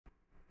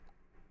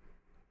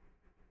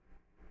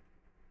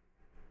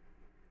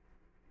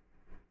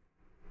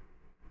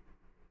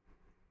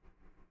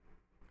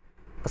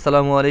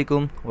আসসালামু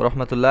আলাইকুম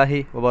ওরহমতুল্লাহি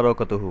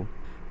ওবরাকাতুহু।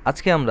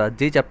 আজকে আমরা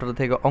যেই চ্যাপ্টার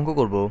থেকে অঙ্ক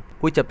করব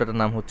ওই চ্যাপ্টারটার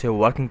নাম হচ্ছে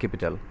ওয়ার্কিং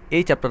ক্যাপিটাল।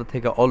 এই চ্যাপ্টার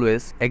থেকে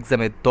অলওয়েজ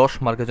এক্সামে 10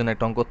 মার্কের জন্য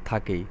একটা অঙ্ক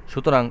থাকেই,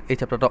 সুতরাং এই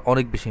চ্যাপ্টারটা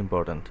অনেক বেশি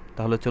ইম্পর্ট্যান্ট।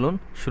 তাহলে চলুন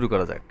শুরু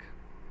করা যাক।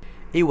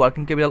 এই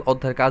ওয়ার্কিং ক্যাপিটাল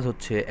অধ্যায়ের কাজ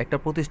হচ্ছে একটা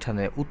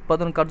প্রতিষ্ঠানে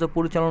উৎপাদন কার্য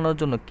পরিচালনার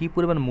জন্য কি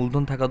পরিমাণ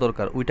মূলধন থাকা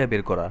দরকার ওইটা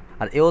বের করা।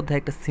 আর এই অধ্যায়ে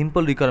একটা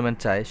সিম্পল রিকোয়ারমেন্ট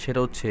চায়, সেটা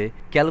হচ্ছে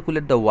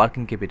ক্যালকুলেট দ্য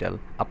ওয়ার্কিং ক্যাপিটাল।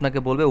 আপনাকে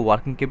বলবে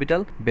ওয়ার্কিং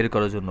ক্যাপিটাল বের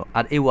করার জন্য,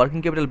 আর এই ওয়ার্কিং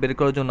ক্যাপিটাল বের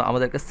করার জন্য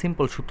আমাদের একটা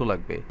সিম্পল সূত্র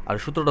লাগবে। আর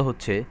সূত্রটা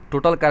হচ্ছে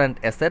total current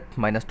asset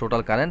minus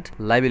total current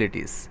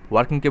liabilities.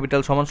 Working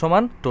capital সমান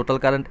সমান total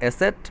current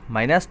asset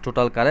minus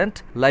total current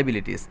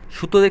liabilities.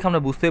 সূত্র দেখে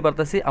আমরা বুঝতেই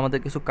পারতেছি আমাদের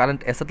কিছু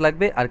কারেন্ট অ্যাসেট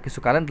লাগবে আর কিছু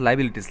কারেন্ট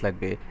লাইবিলিটিস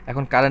লাগবে।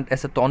 এখন কারেন্ট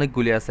অ্যাসেট তো অনেকগুলি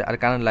আছে আর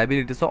কারেন্ট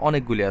লাইবিলিটিসও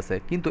অনেকগুলি আছে,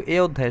 কিন্তু এই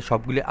অধ্যায়ে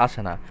সবগুলি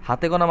আসে না,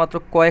 হাতে গোনা মাত্র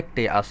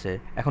কয়েকটাই আসে।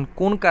 এখন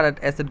কোন কারেন্ট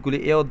অ্যাসেটগুলি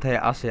এই অধ্যায়ে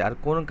আসে আর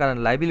কোন কারেন্ট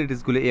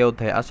লাইবিলিটিসগুলি এই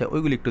অধ্যায়ে আসে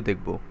ওইগুলি একটু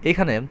দেখব।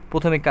 এখানে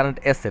প্রথমে কারেন্ট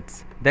অ্যাসেটস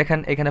দেখেন,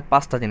 এখানে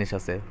 5টা জিনিস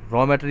আছে: র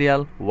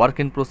material, work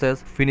in process,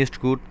 finished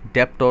good,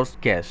 debtors,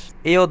 cash.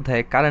 এই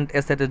অধ্যায়ে কারেন্ট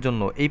অ্যাসেটের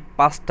জন্য এই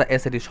 5টা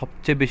অ্যাসেটই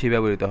সবচেয়ে বেশি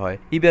ব্যবহৃত হয়।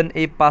 ইভেন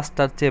এই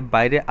 5টার চেয়ে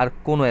বাইরে আর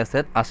কোনো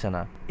অ্যাসেট আসে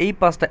না। এই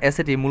 5টা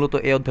অ্যাসেটই মূলত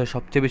এই অধ্যায়ে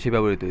সবচেয়ে বেশি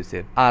ব্যবহৃত হয়েছে।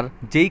 আর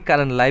যেই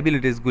কারেন্ট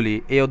লাইবিলিটিসগুলি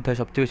এই অধ্যায়ে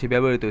সবচেয়ে বেশি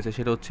ব্যবহৃত হয়েছে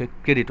সেটা হচ্ছে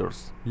creditors,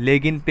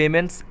 leg in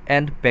payments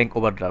and bank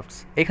ওভারড্রাফটস।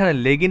 এখানে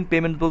লেগ ইন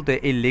পেমেন্ট বলতে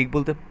এই লেগ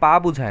বলতে পা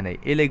বোঝায় নাই,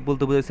 এই লেগ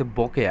বলতে বোঝাচ্ছে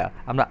বকেয়া।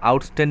 আমরা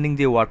আউটস্ট্যান্ডিং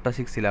যে ওয়ার্ডটা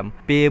শিখছিলাম,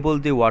 পেয়েবল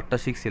যে ওয়ার্ডটা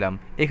শিখছিলাম,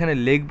 এখানে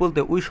লেগ বলতে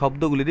ওই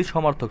শব্দগুলিরই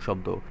সমার্থক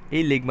শব্দ।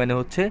 এই লেগ মানে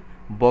হচ্ছে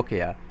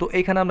বকেয়া। তো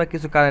এখানে আমরা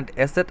কিছু কারেন্ট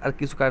অ্যাসেট আর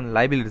কিছু কারেন্ট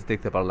লাইবিলিটিস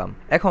দেখতে পারলাম।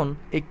 এখন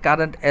এই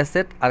কারেন্ট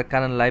অ্যাসেট আর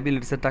কারেন্ট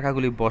লাইবিলিটিসের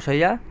টাকাগুলি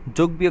বসাইয়া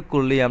যোগ বিয়োগ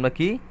করলেই আমরা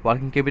কি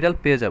ওয়ার্কিং ক্যাপিটাল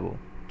পেয়ে যাব।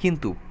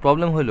 কিন্তু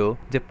প্রবলেম হলো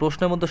যে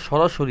প্রশ্নের মধ্যে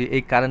সরাসরি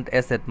এই কারেন্ট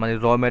অ্যাসেট মানে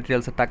র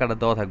ম্যাটেরিয়ালসের টাকাটা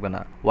দেওয়া থাকবে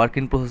না, ওয়ার্ক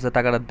ইন প্রসেসের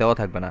টাকাটা দেওয়া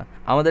থাকবে না।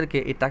 আমাদেরকে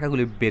এই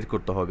টাকাগুলি বের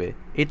করতে হবে।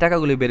 এই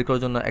টাকাগুলি বের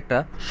করার জন্য একটা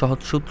সহজ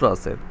সূত্র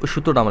আছে, ওই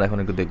সূত্রটা আমরা এখন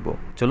একটু দেখব।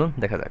 চলুন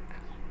দেখা যাক।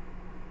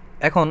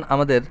 এখন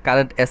আমাদের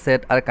কারেন্ট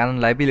অ্যাসেট আর কারেন্ট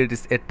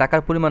লাইবিলিটিস এর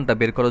টাকার পরিমাণটা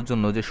বের করার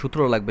জন্য যে সূত্র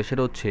লাগবে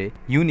সেটা হচ্ছে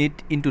unit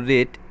into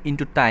rate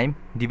into time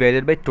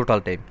divided by total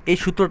time. এই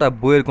সূত্রটা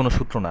বইয়ের কোনো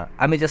সূত্র না,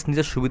 আমি জাস্ট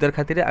নিজের সুবিধার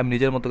খাতিরে আমি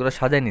নিজের মতো করে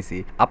সাজাই নিছি।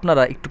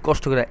 আপনারা একটু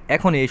কষ্ট করে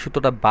এখনই এই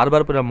সূত্রটা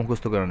বারবার করে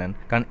মুখস্থ করে নেন,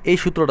 কারণ এই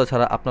সূত্রটা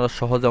ছাড়া আপনারা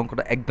সহজে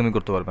অঙ্কটা একদমই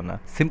করতে পারবেন না।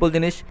 সিম্পল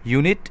জিনিস,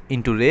 unit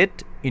into rate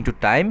into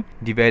time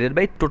divided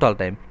by total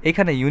time.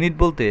 এখানে ইউনিট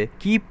বলতে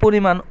কি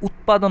পরিমাণ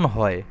উৎপাদন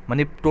হয়,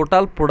 মানে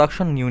টোটাল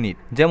প্রোডাকশন ইউনিট।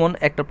 যেমন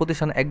একটা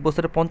প্রতিষ্ঠান 1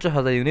 বছরে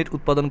 50,000 ইউনিট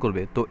উৎপাদন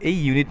করবে, তো এই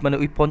ইউনিট মানে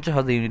ওই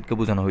 50,000 ইউনিটকে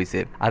বোঝানো হয়েছে।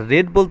 আর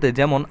রেট বলতে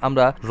যেমন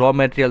আমরা র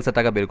ম্যাটেরিয়ালসের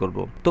টাকা বের করব,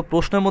 তো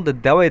প্রশ্নের মধ্যে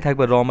দেওয়াই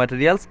থাকবে র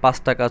ম্যাটেরিয়ালস 5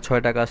 টাকা, 6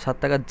 টাকা, 7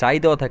 টাকা, যাই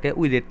দেওয়া থাকে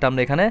ওই রেটটা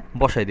আমরা এখানে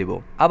বসাই দিব।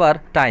 আবার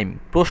টাইম,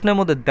 প্রশ্নের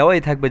মধ্যে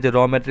দেওয়াই থাকবে যে র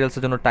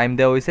ম্যাটেরিয়ালসের জন্য টাইম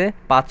দেওয়া হয়েছে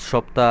 5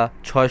 সপ্তাহ,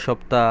 6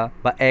 সপ্তাহ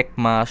বা 1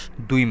 মাস,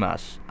 2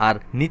 মাস। আর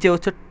নিচে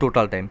হচ্ছে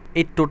টোটাল টাইম।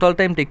 এই টোটাল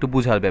টাইমটা একটু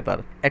বুঝার ব্যাপার।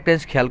 একটা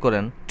জিনিস খেয়াল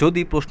করেন,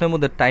 যদি প্রশ্নের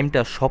মধ্যে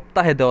টাইমটা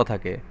সপ্তাহে দেওয়া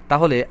থাকে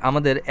তাহলে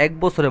আমাদের 1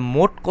 বছরে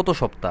মোট কত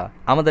সপ্তাহ?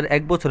 আমাদের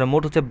 1 বছরে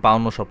মোট হচ্ছে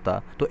 52 সপ্তাহ,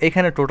 তো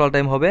এখানে টোটাল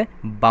টাইম হবে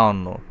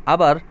 52।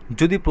 আবার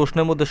যদি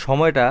প্রশ্নের মধ্যে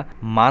সময়টা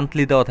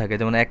মান্থলি দেওয়া থাকে,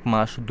 যেমন 1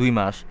 মাস, 2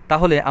 মাস,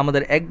 তাহলে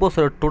আমাদের 1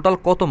 বছরের টোটাল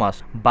কত মাস?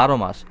 12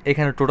 মাস,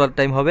 এখানে টোটাল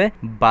টাইম হবে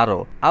 12।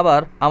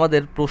 আবার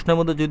আমাদের প্রশ্নের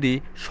মধ্যে যদি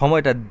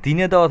সময়টা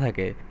দিনে দেওয়া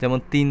থাকে, যেমন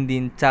 3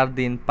 দিন, 4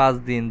 দিন, 5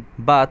 দিন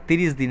বা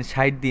 30 দিন,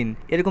 60 দিন,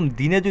 এরকম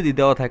দিনে যদি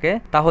দেওয়া থাকে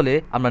তাহলে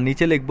আমরা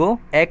নিচে লিখবো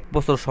 1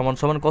 বছর সমান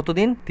সমান কত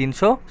দিন?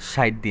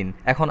 360 দিন।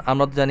 এখন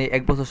আমরা তো জানি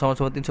 1 বছর সমান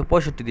সমান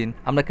 365 দিন,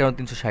 আমরা কেন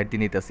 360 দিন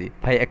নিতেছি?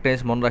 ভাই একটা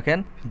জিনিস মনে রাখেন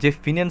যে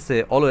ফিন্যান্সে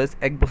অলওয়েজ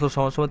 1 বছর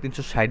সমান সমান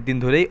 360 দিন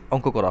ধরেই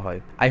অঙ্ক করা হয়।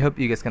 I hope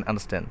you guys can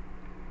understand.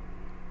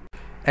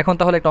 এখন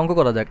তাহলে একটা অঙ্ক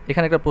করা যাক।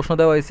 এখানে একটা প্রশ্ন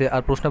দেওয়া হয়েছে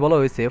আর প্রশ্নে বলা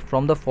হয়েছে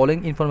from the following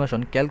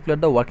information calculate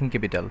the working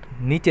capital.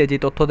 নিচে যে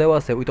তথ্য দেওয়া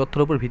আছে ওই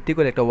তথ্যের উপর ভিত্তি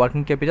করে একটা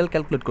ওয়ার্কিং ক্যাপিটাল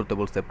ক্যালকুলেট করতে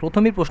বলছে।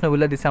 প্রথমেই প্রশ্ন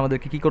বলে দিচ্ছে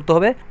আমাদেরকে কি করতে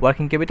হবে?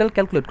 ওয়ার্কিং ক্যাপিটাল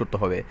ক্যালকুলেট করতে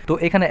হবে। তো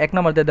এখানে 1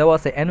 নম্বর দিয়ে দেওয়া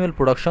আছে অ্যানুয়াল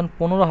প্রোডাকশন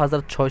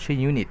 15,600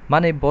 ইউনিট,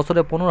 মানে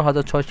বছরে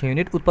 15,600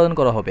 ইউনিট উৎপাদন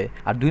করা হবে।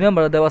 আর 2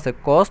 নম্বরে দেওয়া আছে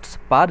কস্টস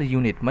পার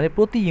ইউনিট, মানে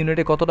প্রতি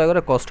ইউনিটে কত টাকা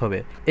করে কস্ট হবে।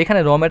 এখানে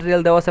র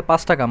ম্যাটেরিয়াল দেওয়া আছে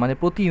 5 টাকা, মানে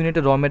প্রতি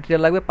ইউনিটে র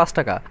ম্যাটেরিয়াল লাগবে 5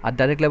 টাকা, আর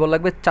ডাইরেক্ট লেবার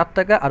লাগবে 4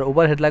 টাকা, আর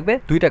ওভারহেড লাগবে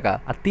 2 টাকা।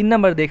 আর 3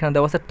 নম্বরে দিয়ে এখানে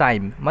দেওয়া আছে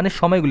টাইম, মানে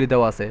সময়গুলি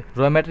দেওয়া আছে।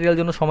 র ম্যাটেরিয়াল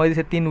জন্য সময়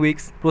দিয়েছে 3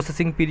 উইকস,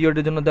 প্রসেসিং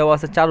পিরিয়ডের জন্য দেওয়া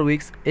আছে 4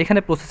 উইকস। এখানে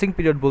প্রসেসিং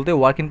পিরিয়ড বলতে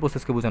ওয়ার্ক ইন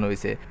প্রসেসকে বোঝানো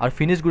হয়েছে। আর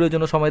ফিনিশ গুডের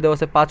জন্য সময় দেওয়া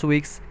আছে 5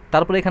 উইকস।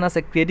 তারপরে এখানে আছে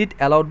ক্রেডিট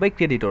অ্যালাউড বাই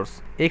ক্রেডিটর্স।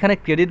 এখানে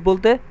ক্রেডিট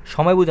বলতে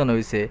সময় বোঝানো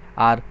হয়েছে,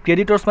 আর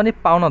ক্রেডিটর্স মানে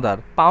পাওনাদার,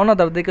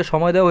 পাওনাদারদেরকে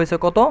সময় দেওয়া হয়েছে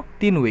কত?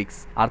 3 উইকস।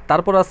 আর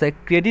তারপর আছে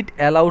ক্রেডিট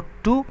অ্যালাউড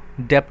টু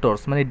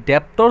ডেপ্টর্স, মানে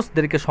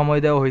ডেপ্টর্সদেরকে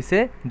সময় দেওয়া হয়েছে,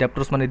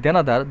 ডেপ্টর্স মানে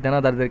দেনাদার,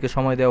 দেনাদারদেরকে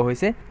সময় দেওয়া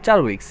হয়েছে 4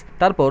 উইকস।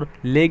 তারপর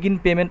leg in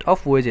payment of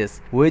wages,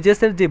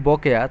 ওয়েজেসের যে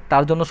বকেয়া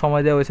তার জন্য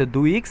সময় দেওয়া হয়েছে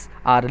 2 weeks.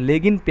 R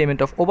leg in payment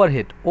of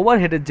overhead,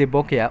 ওভারহেডের যে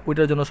বকেয়া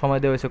ওইটার জন্য সময়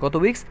দেওয়া হয়েছে কত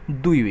উইকস?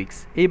 2 উইকস।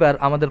 এইবার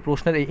আমাদের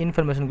প্রশ্নের এই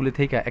ইনফরমেশনগুলি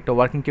থেকে একটা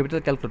ওয়ার্কিং ক্যাপিটাল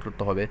ক্যালকুলেট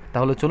করতে হবে।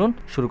 তাহলে চলুন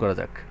শুরু করা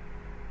যাক।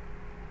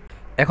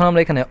 এখন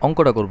আমরা এখানে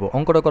অঙ্কটা করব।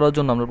 অঙ্কটা করার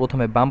জন্য আমরা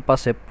প্রথমে বাম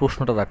পাশে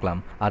প্রশ্নটা রাখলাম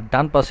আর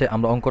ডান পাশে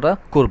আমরা অঙ্কটা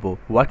করব।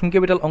 ওয়ার্কিং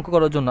ক্যাপিটাল অঙ্ক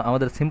করার জন্য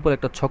আমাদের সিম্পল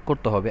একটা ছক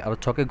করতে হবে, আর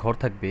ছকে ঘর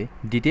থাকবে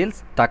ডিটেলস,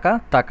 টাকা,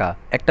 টাকা,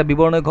 একটা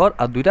বিবরণের ঘর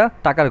আর দুইটা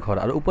টাকার ঘর,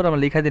 আর উপর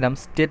আমরা লিখে দিলাম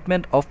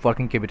স্টেটমেন্ট অফ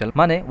ওয়ার্কিং ক্যাপিটাল,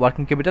 মানে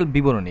ওয়ার্কিং ক্যাপিটাল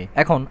বিবরণী।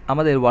 এখন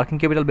আমাদের ওয়ার্কিং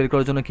ক্যাপিটাল বের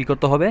করার জন্য কি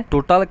করতে হবে,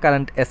 টোটাল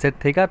কারেন্ট অ্যাসেট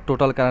থেকে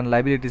টোটাল কারেন্ট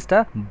লাইবিলিটিসটা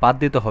বাদ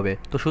দিতে হবে।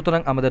 তো সুতরাং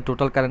আমাদের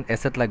টোটাল কারেন্ট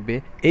অ্যাসেট লাগবে,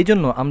 এই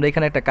জন্য আমরা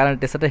এখানে একটা কারেন্ট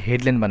অ্যাসেটের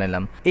হেডলাইন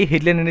বানালাম। এই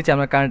হেডলাইনের নিচে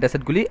আমরা কারেন্ট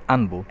অ্যাসেটগুলি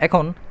আনবো।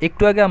 এখন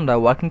একটু আগে আমরা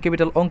ওয়ার্কিং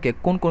ক্যাপিটাল অঙ্কে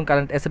কোন কোন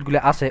কারেন্ট অ্যাসেটগুলি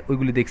আসে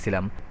ওইগুলি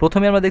দেখছিলাম।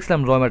 প্রথমে আমরা দেখছিলাম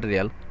র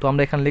ম্যাটেরিয়াল, তো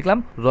আমরা এখানে লিখলাম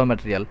র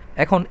ম্যাটেরিয়াল।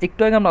 এখন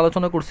একটু আগে আমরা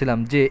আলোচনা করছিলাম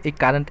যে এই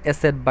কারেন্ট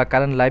অ্যাসেট বা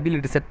কারেন্ট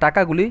লাইবিলিটিসের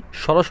টাকাগুলি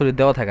সরাসরি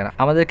দেওয়া থাকে না,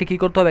 আমাদেরকে কি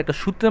করতে হবে, একটা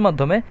সূত্রের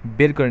মাধ্যমে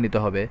বের করে নিতে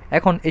হবে।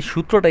 এখন এই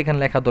সূত্রটা এখানে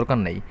লেখার দরকার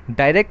নেই,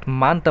 ডাইরেক্ট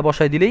মানটা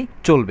বসাই দিলেই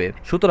চলবে।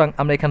 সুতরাং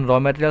আমরা এখানে র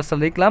ম্যাটেরিয়ালসটা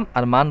লিখলাম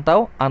আর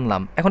মানটাও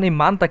আনলাম। এখন এই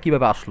মানটা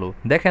কিভাবে আসলো,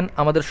 দেখেন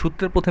আমাদের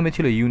সূত্রের প্রথমে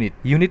ছিল ইউনিট।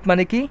 ইউনিট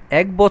মানে কি,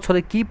 এক বছরে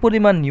কি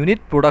পরিমাণ ইউনিট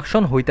প্রোডাকশন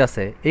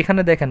হইতাছে।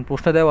 এখানে দেখেন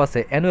প্রশ্ন দেওয়া আছে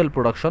অ্যানুয়াল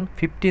প্রোডাকশন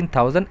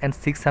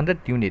 15,600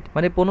 ইউনিট,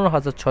 মানে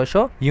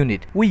 15,600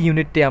 ইউনিট। ওই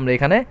ইউনিটটি আমরা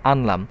এখানে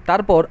আনলাম।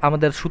 তারপর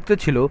আমাদের সূত্রে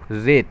ছিল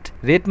রেট।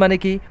 রেট মানে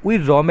কি, ওই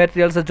র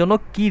ম্যাটেরিয়ালসের জন্য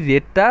কি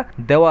রেটটা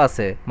দেওয়া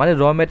আছে, মানে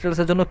র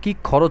ম্যাটেরিয়ালসের জন্য কি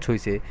খরচ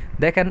হয়েছে।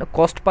 দেখেন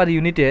কস্ট পার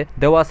ইউনিটে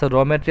দেওয়া আছে র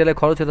ম্যাটেরিয়ালের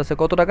খরচ হইতেছে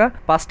কত টাকা,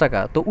 5 টাকা।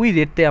 তো ওই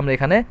রেটটাই আমরা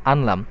এখানে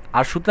আনলাম।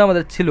 আর সূত্রে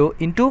আমাদের ছিল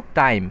ইনটু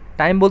টাইম।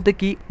 টাইম বলতে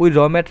কি, ওই র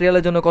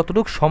ম্যাটেরিয়ালের জন্য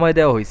কতটুকু সময়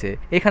দেওয়া হয়েছে।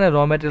 এখানে র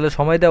ম্যাটেরিয়ালের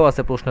সময় দেওয়া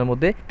আছে প্রশ্নের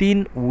মধ্যে 3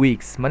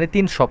 উইকস, মানে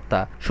 3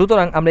 সপ্তাহ।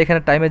 সুতরাং আমরা এখানে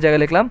টাইমের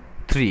জায়গায় লিখলাম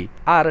 3।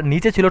 আর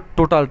নিচে ছিল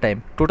টোটাল টাইম।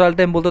 টোটাল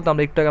টাইম বলতে তো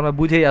আমরা একটু আগে আমরা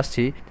বুঝেই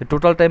আসছি যে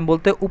টোটাল টাইম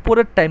বলতে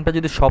উপরের টাইমটা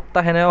যদি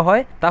সপ্তাহে নেওয়া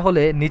হয়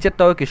তাহলে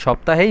নিচেরটাও কি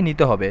সপ্তাহেই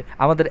নিতে হবে।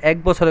 আমাদের এক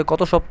বছরে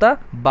কত সপ্তাহ,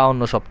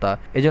 52 সপ্তাহ।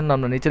 এই জন্য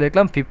আমরা নিচে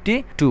লিখলাম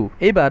 52।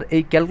 এইবার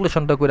এই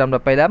ক্যালকুলেশনটা করে আমরা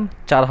পাইলাম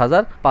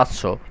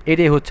 4,500।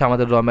 এটাই হচ্ছে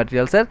আমাদের র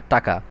ম্যাটেরিয়ালসের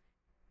টাকা।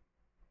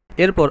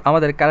 এরপর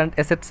আমাদের কারেন্ট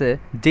অ্যাসেটসে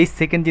যেই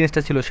সেকেন্ড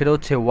জিনিসটা ছিল সেটা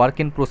হচ্ছে ওয়ার্ক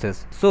ইন প্রসেস।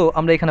 সো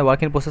আমরা এখানে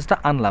ওয়ার্ক ইন প্রসেসটা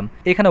আনলাম।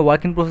 এখানে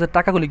ওয়ার্ক ইন প্রসেসের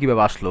টাকাগুলি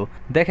কিভাবে আসলো,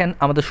 দেখেন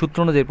আমাদের সূত্র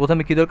অনুযায়ী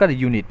প্রথমে কি দরকার,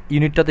 ইউনিট।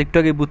 ইউনিটটা তো একটু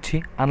আগে বুঝছি,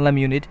 আনলাম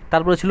ইউনিট।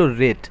 তারপরে ছিল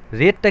রেট।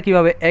 রেটটা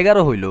কিভাবে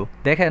 11 হইলো,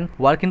 দেখেন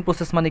ওয়ার্ক ইন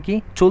প্রসেস মানে কি,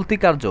 চলতি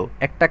কার্য।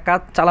 একটা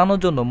কাজ চালানোর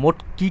জন্য মোট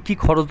কি কি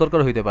খরচ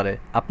দরকার হইতে পারে।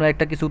 আপনার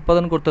একটা কিছু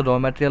উৎপাদন করতে র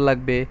ম্যাটেরিয়াল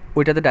লাগবে,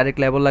 ওইটাতে ডাইরেক্ট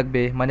লেবার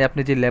লাগবে, মানে আপনি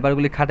যে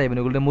লেবারগুলি খাটাইবেন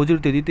ওগুলো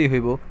মজুরিতে দিতেই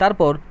হইব।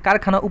 তারপর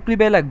কারখানা উপরি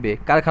ব্যয় লাগবে,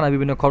 কারখানা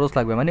বিভিন্ন খরচ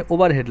লাগবে, মানে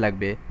ওভারহেড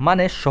লাগবে।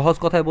 মানে সহজ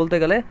কথায় বলতে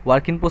গেলে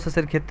ওয়ার্ক ইন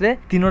প্রসেসের ক্ষেত্রে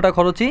তিনটা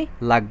খরচই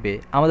লাগবে।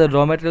 আমাদের র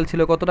ম্যাটেরিয়াল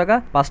ছিল কত টাকা,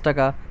 5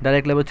 টাকা,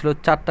 ডাইরেক্ট লেবার ছিল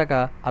 4 টাকা,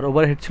 আর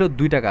ওভারহেড ছিল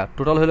 2 টাকা।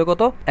 টোটাল হলো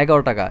কত,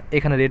 11 টাকা।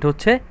 এখানে রেট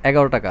হচ্ছে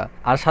 11 টাকা।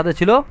 আর সাথে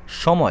ছিল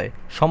সময়।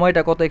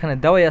 সময়টা কত এখানে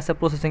দেওয়াই আছে,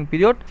 প্রসেসিং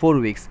পিরিয়ড 4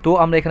 উইকস। তো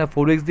আমরা এখানে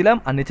 4 উইকস দিলাম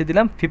আর নিচে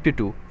দিলাম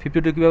 52।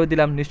 52 কিভাবে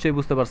দিলাম নিশ্চয়ই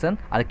বুঝতে পারছেন।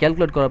 আর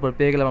ক্যালকুলেট করার পর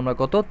পেয়ে গেলাম আমরা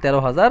কত,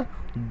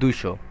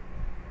 13,200।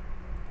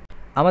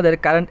 আমাদের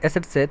কারেন্ট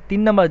অ্যাসেটসে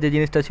 3 নাম্বার যে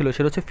জিনিসটা ছিল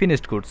সেটা হচ্ছে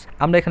ফিনিশড গুডস।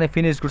 আমরা এখানে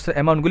ফিনিশড গুডসের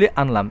অ্যামাউন্টগুলি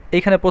আনলাম।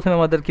 এখানে প্রথমে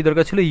আমাদের কি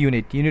দরকার ছিল,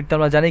 ইউনিট। ইউনিটটা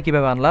আমরা জানি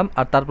কিভাবে আনলাম।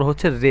 আর তারপর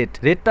হচ্ছে রেট।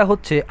 রেটটা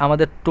হচ্ছে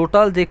আমাদের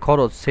টোটাল যে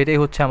খরচ, সেটাই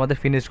হচ্ছে আমাদের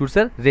ফিনিশড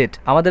গুডসের রেট।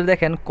 আমাদের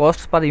দেখেন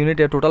কস্ট পার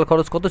ইউনিটের টোটাল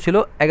খরচ কত ছিল,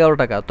 11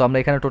 টাকা। তো আমরা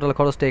এখানে টোটাল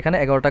খরচটা এখানে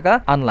 11 টাকা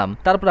আনলাম।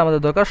 তারপর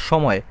আমাদের দরকার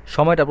সময়।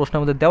 সময়টা প্রশ্নের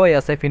মধ্যে দেওয়াই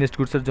আছে ফিনিশড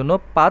গুডসের জন্য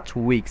 5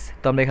 উইকস।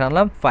 তো আমরা এখানে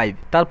আনলাম 5।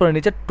 তারপরে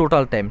নিচে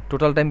টোটাল টাইম।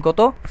 টোটাল টাইম কত,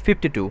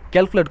 52।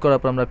 ক্যালকুলেট করার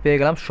পর আমরা পেয়ে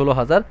গেলাম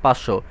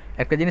 16,500।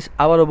 একটা জিনিস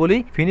আবারও বলি,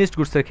 ফিনিশড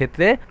গুডসের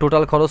ক্ষেত্রে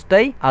টোটাল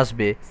খরচটাই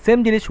আসবে। সেম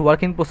জিনিস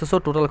ওয়ার্ক ইন প্রসেসও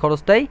টোটাল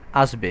খরচটাই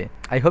আসবে।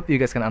 I hope you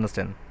guys can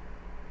understand.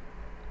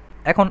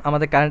 এখন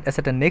আমাদের কারেন্ট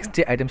অ্যাসেটের নেক্সট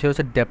যে আইটেম সেটা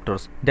হচ্ছে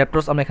ডেপ্টরস।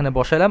 ডেপ্টরস আমরা এখানে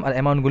বসাইলাম আর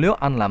অ্যামাউন্টগুলিও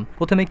আনলাম।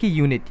 প্রথমে কি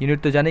ইউনিট। ইউনিট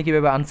তো জানি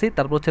কিভাবে আনছি।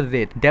 তারপর হচ্ছে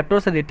রেট।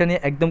 ডেপ্টরসের রেটটা নিয়ে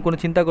একদম কোনো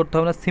চিন্তা করতে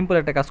হবে না, সিম্পল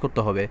একটা কাজ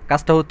করতে হবে।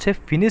 কাজটা হচ্ছে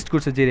ফিনিশড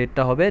গুডসের যে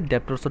রেটটা হবে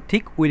ডেপ্টরসও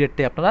ঠিক ওই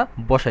রেটটাই আপনারা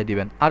বসাই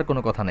দিবেন, আর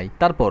কোনো কথা নাই।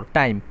 তারপর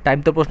টাইম। টাইম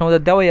তো প্রশ্ন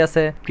আমাদের দেওয়াই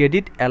আছে,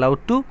 credit allowed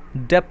to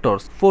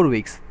debtors 4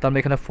 weeks. তো আমরা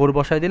এখানে 4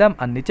 বসাই দিলাম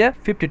আর নিচে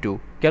 52।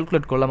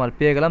 ক্যালকুলেট করলাম আর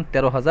পেয়ে গেলাম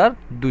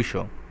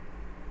 13,200।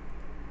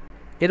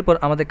 এরপর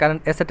আমাদের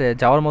কারেন্ট অ্যাসেটে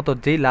যাওয়ার মতো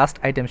যেই লাস্ট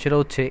আইটেম সেটা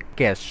হচ্ছে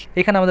ক্যাশ।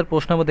 এখানে আমাদের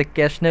প্রশ্নের মধ্যে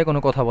ক্যাশ নিয়ে কোনো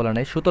কথা বলা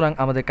নাই, সুতরাং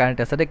আমাদের কারেন্ট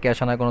অ্যাসেটে ক্যাশ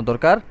আনার কোনো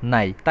দরকার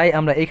নাই। তাই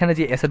আমরা এখানে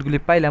যে অ্যাসেটগুলি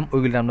পাইলাম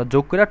ওইগুলি আমরা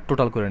যোগ করে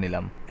টোটাল করে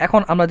নিলাম।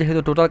 এখন আমরা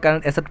যেহেতু টোটাল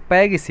কারেন্ট অ্যাসেট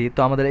পেয়ে গেছি, তো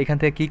আমাদের এখান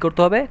থেকে কি করতে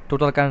হবে,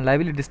 টোটাল কারেন্ট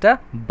লাইবিলিটিসটা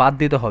বাদ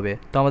দিতে হবে।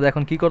 তো আমাদের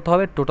এখন কি করতে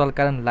হবে, টোটাল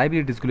কারেন্ট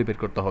লাইবিলিটিসগুলি বের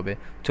করতে হবে।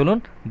 চলুন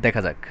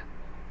দেখা যাক।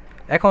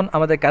 এখন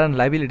আমাদের কারেন্ট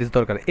লাইবিলিটিস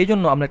দরকার, এই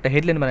জন্য আমরা একটা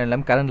হেডলাইন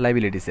বানাইলাম কারেন্ট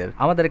লাইবিলিটিসের।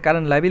 আমাদের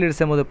কারেন্ট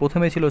লাইবিলিটিসের মধ্যে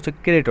প্রথমে ছিল হচ্ছে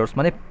ক্রেডিটর্স,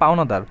 মানে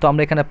পাওনাদার। তো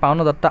আমরা এখানে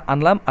পাওনাদারটা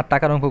আনলাম আর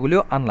টাকার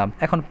অঙ্কগুলিও আনলাম।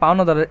 এখন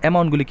পাওনাদারের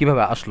অ্যামাউন্টগুলি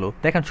কিভাবে আসলো,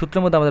 দেখেন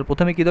সূত্রের মধ্যে আমাদের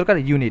প্রথমে কি দরকার,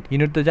 ইউনিট।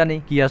 ইউনিট তো জানি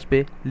কি আসবে,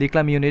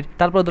 লিখলাম ইউনিট।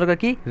 তারপর দরকার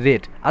কি,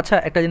 রেট। আচ্ছা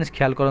একটা জিনিস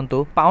খেয়াল করেন তো,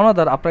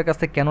 পাওনাদার আপনার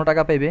কাছে কেন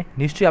টাকা পাইবে,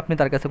 নিশ্চয়ই আপনি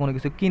তার কাছে কোনো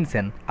কিছু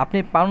কিনছেন। আপনি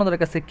পাওনাদারের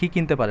কাছে কি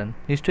কিনতে পারেন,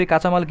 নিশ্চয়ই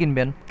কাঁচামাল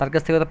কিনবেন। তার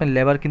কাছ থেকে আপনি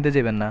লেবার কিনতে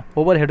যাবেন না,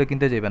 ওভারহেডও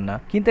কিনতে যাবেন না।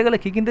 কিনতে গেলে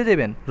কি কিনতে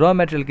যাবেন, র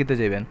ম্যাটেরিয়াল কিনতে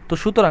যাবেন। তো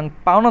সুতরাং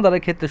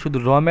পাওনাদারের ক্ষেত্রে শুধু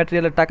র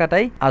ম্যাটেরিয়ালের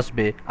টাকাটাই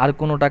আসবে, আর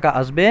কোনো টাকা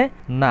আসবে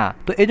না।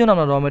 তো এই জন্য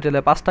আমরা র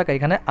ম্যাটেরিয়ালের 5 টাকা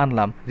এখানে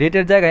আনলাম,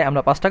 রেটের জায়গায়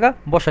আমরা 5 টাকা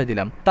বসাই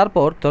দিলাম।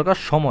 তারপর দরকার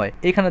সময়,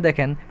 এখানে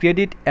দেখেন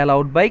ক্রেডিট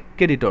অ্যালাউড বাই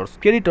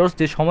ক্রেডিটর্স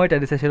যে সময়টা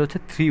দিচ্ছে সেটা হচ্ছে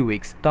 3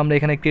 উইকস। তো আমরা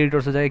এখানে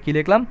ক্রেডিটর্সের জায়গায় কি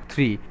লিখলাম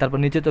 3, তারপর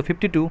নিচে তো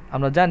 52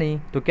 আমরা জানি,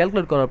 তো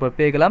ক্যালকুলেট করার পর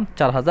পেয়ে গেলাম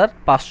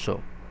 4500।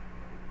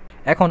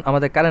 এখন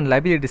আমাদের কারেন্ট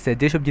লাইবিলিটিসে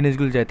যেসব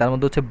জিনিসগুলো যায় তার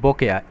মধ্যে হচ্ছে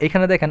বকেয়া।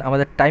 এখানে দেখেন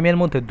আমাদের টাইমের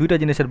মধ্যে দুইটা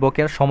জিনিসের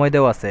বকেয়ার সময়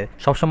দেওয়া আছে।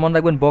 সবসময় মনে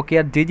রাখবেন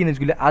বকেয়ার যে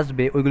জিনিসগুলি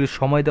আসবে ওইগুলির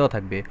সময় দেওয়া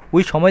থাকবে,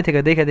 ওই সময় থেকে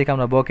দেখে দেখে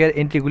আমরা বকেয়ার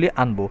এন্ট্রিগুলি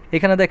আনবো।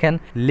 এখানে দেখেন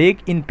leg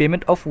in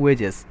payment of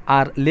wages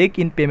R leg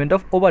in payment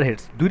of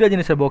ওভারহেডস, দুইটা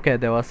জিনিসের বকেয়া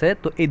দেওয়া আছে।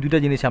 তো এই দুইটা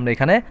জিনিস আমরা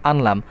এখানে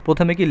আনলাম।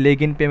 প্রথমে কি leg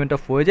in payment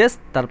of wages,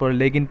 তারপরে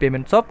leg in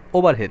payments of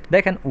overhead.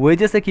 দেখেন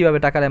ওয়েজেসে কিভাবে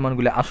টাকার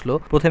অ্যামাউন্টগুলো আসলো,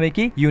 প্রথমে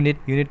কি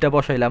ইউনিটটা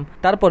বসাইলাম,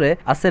 তারপরে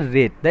আছে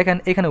রেট। দেখেন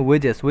এখানে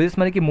ওয়েজেস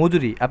মানে কি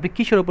মজুরি, আপনি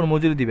কিসের উপর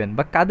মজুরি দিবেন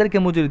বা কাদেরকে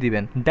মজুরি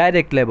দিবেন,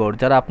 ডাইরেক্ট লেবার,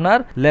 যারা আপনার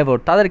লেবার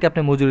তাদেরকে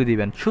আপনি মজুরি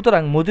দিবেন।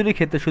 সুতরাং মজুরির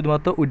ক্ষেত্রে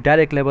শুধুমাত্র ওই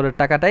ডাইরেক্ট লেবারের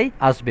টাকাটাই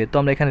আসবে। তো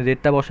আমরা এখানে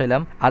রেটটা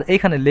বসাইলাম। আর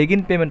এখানে লেগ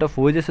ইন পেমেন্ট অফ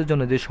ওয়েজেসের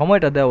জন্য যে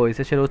সময়টা দেওয়া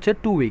হয়েছে সেটা হচ্ছে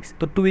 2 উইকস।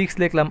 তো 2 উইকস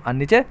লিখলাম আর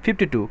নিচে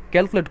 52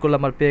 ক্যালকুলেট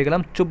করলাম আর পেয়ে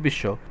গেলাম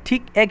 2400।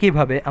 ঠিক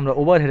একইভাবে আমরা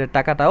ওভারহেডের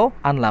টাকাটাও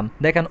আনলাম।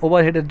 দেখেন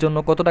ওভারহেডের জন্য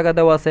কত টাকা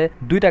দেওয়া আছে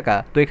 2 টাকা।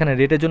 তো এখানে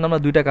রেটের জন্য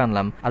আমরা 2 টাকা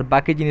আনলাম, আর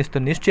বাকি জিনিস তো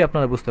নিশ্চয়ই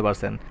আপনারা বুঝতে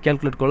পারছেন।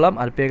 ক্যালকুলেট করলাম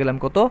আর পেয়ে গেলাম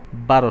কত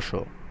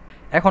 1200।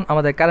 এখন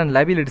আমাদের কারেন্ট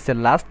লাইবিলিটিসের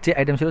লাস্ট যে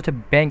আইটেম সেটা হচ্ছে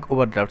ব্যাংক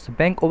ওভারড্রাফটস।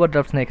 ব্যাংক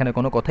ওভারড্রাফটস না এখানে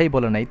কোনো কথাই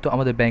বলে নাই, তো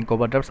আমাদের ব্যাংক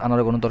ওভারড্রাফটস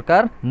আনার কোনো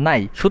দরকার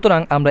নাই। সুতরাং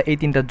আমরা এই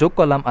তিনটা যোগ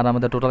করলাম আর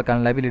আমাদের টোটাল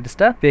কারেন্ট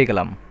লাইবিলিটিসটা পেয়ে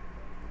গেলাম।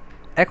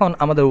 এখন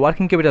আমাদের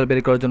ওয়ার্কিং ক্যাপিটাল বের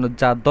করার জন্য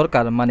যা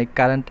দরকার মানে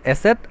কারেন্ট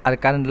অ্যাসেট আর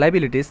কারেন্ট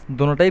লাইবিলিটিস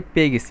দুটোটাই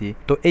পেয়ে গেছি।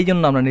 তো এই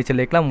জন্য আমরা নিচে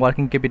লিখলাম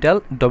ওয়ার্কিং ক্যাপিটাল,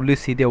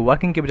 ডব্লিউসি দিয়ে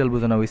ওয়ার্কিং ক্যাপিটাল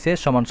বোঝানো হয়েছে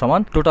সমান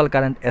সমান total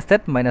current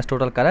asset minus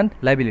total current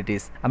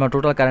liabilities. আমরা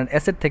টোটাল কারেন্ট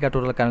অ্যাসেট থেকে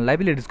টোটাল কারেন্ট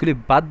লাইবিলিটিসগুলি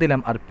বাদ দিলাম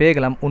আর পেয়ে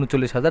গেলাম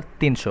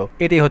 39,300।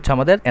 এটাই হচ্ছে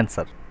আমাদের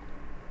অ্যান্সার।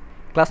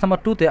 ক্লাস নাম্বার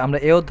 2-তে আমরা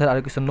এই অধ্যায়ের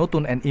আরও কিছু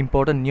নতুন অ্যান্ড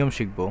ইম্পর্টেন্ট নিয়ম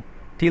শিখব।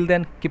 Till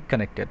then keep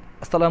connected.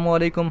 আসসালামু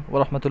আলাইকুম ওয়া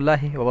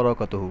রাহমাতুল্লাহি ওয়া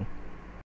বারাকাতুহু।